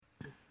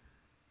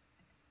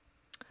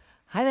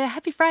Hi there,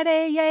 happy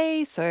Friday,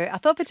 yay! So, our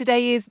thought for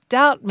today is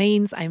doubt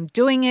means I'm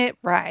doing it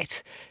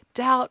right.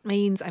 Doubt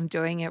means I'm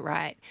doing it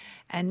right.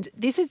 And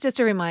this is just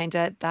a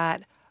reminder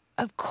that,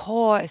 of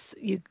course,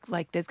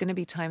 there's going to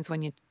be times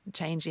when you're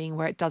changing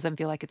where it doesn't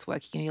feel like it's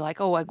working and you're like,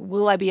 oh,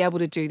 will I be able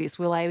to do this?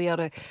 Will I be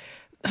able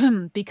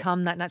to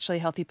become that naturally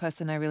healthy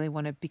person I really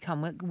want to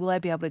become? Will I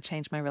be able to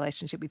change my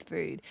relationship with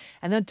food?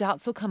 And the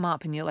doubts will come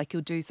up and you'll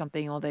do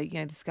something, or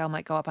the scale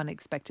might go up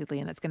unexpectedly,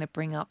 and it's going to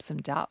bring up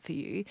some doubt for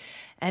you.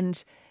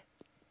 And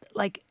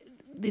like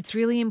it's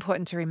really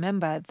important to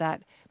remember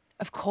that,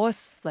 of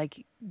course,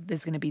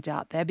 there's going to be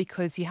doubt there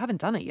because you haven't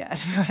done it yet,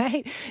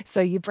 right?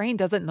 So your brain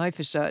doesn't know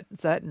for sure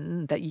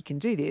certain that you can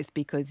do this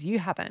because you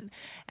haven't.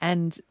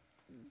 And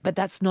but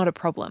that's not a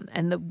problem.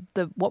 And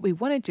the what we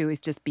want to do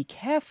is just be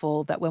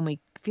careful that when we're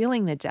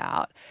feeling the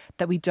doubt,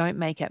 that we don't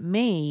make it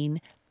mean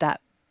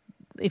that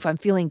if I'm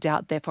feeling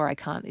doubt, therefore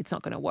it's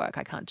not going to work.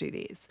 I can't do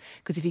this.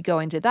 Because if you go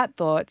into that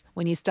thought,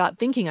 when you start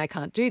thinking I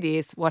can't do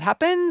this, what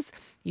happens?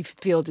 You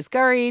feel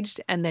discouraged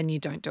and then you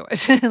don't do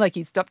it. Like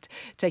you stopped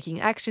taking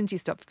actions, you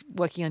stopped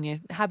working on your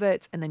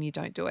habits, and then you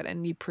don't do it.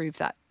 And you prove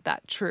that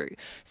true.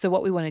 So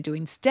what we want to do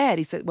instead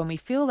is that when we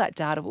feel that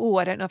doubt of, oh,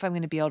 I don't know if I'm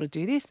going to be able to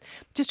do this,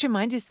 just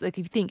remind yourself,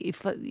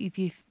 if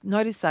you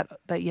notice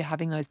that you're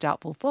having those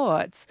doubtful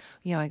thoughts,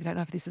 I don't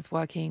know if this is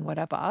working,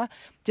 whatever,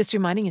 just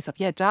reminding yourself,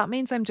 yeah, doubt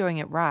means I'm doing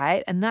it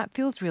right. And that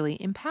feels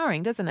really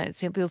empowering, doesn't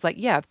it? It feels like,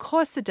 yeah, of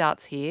course the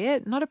doubt's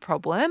here, not a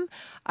problem.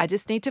 I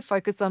just need to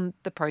focus on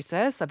the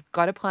process. I've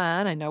got a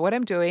plan. I know what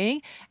I'm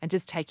doing, and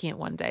just taking it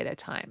one day at a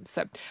time.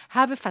 So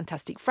have a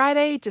fantastic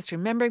Friday. Just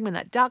remembering when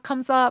that doubt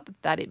comes up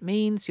that it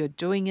means you're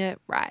doing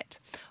it right.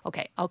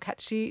 Okay, I'll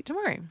catch you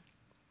tomorrow.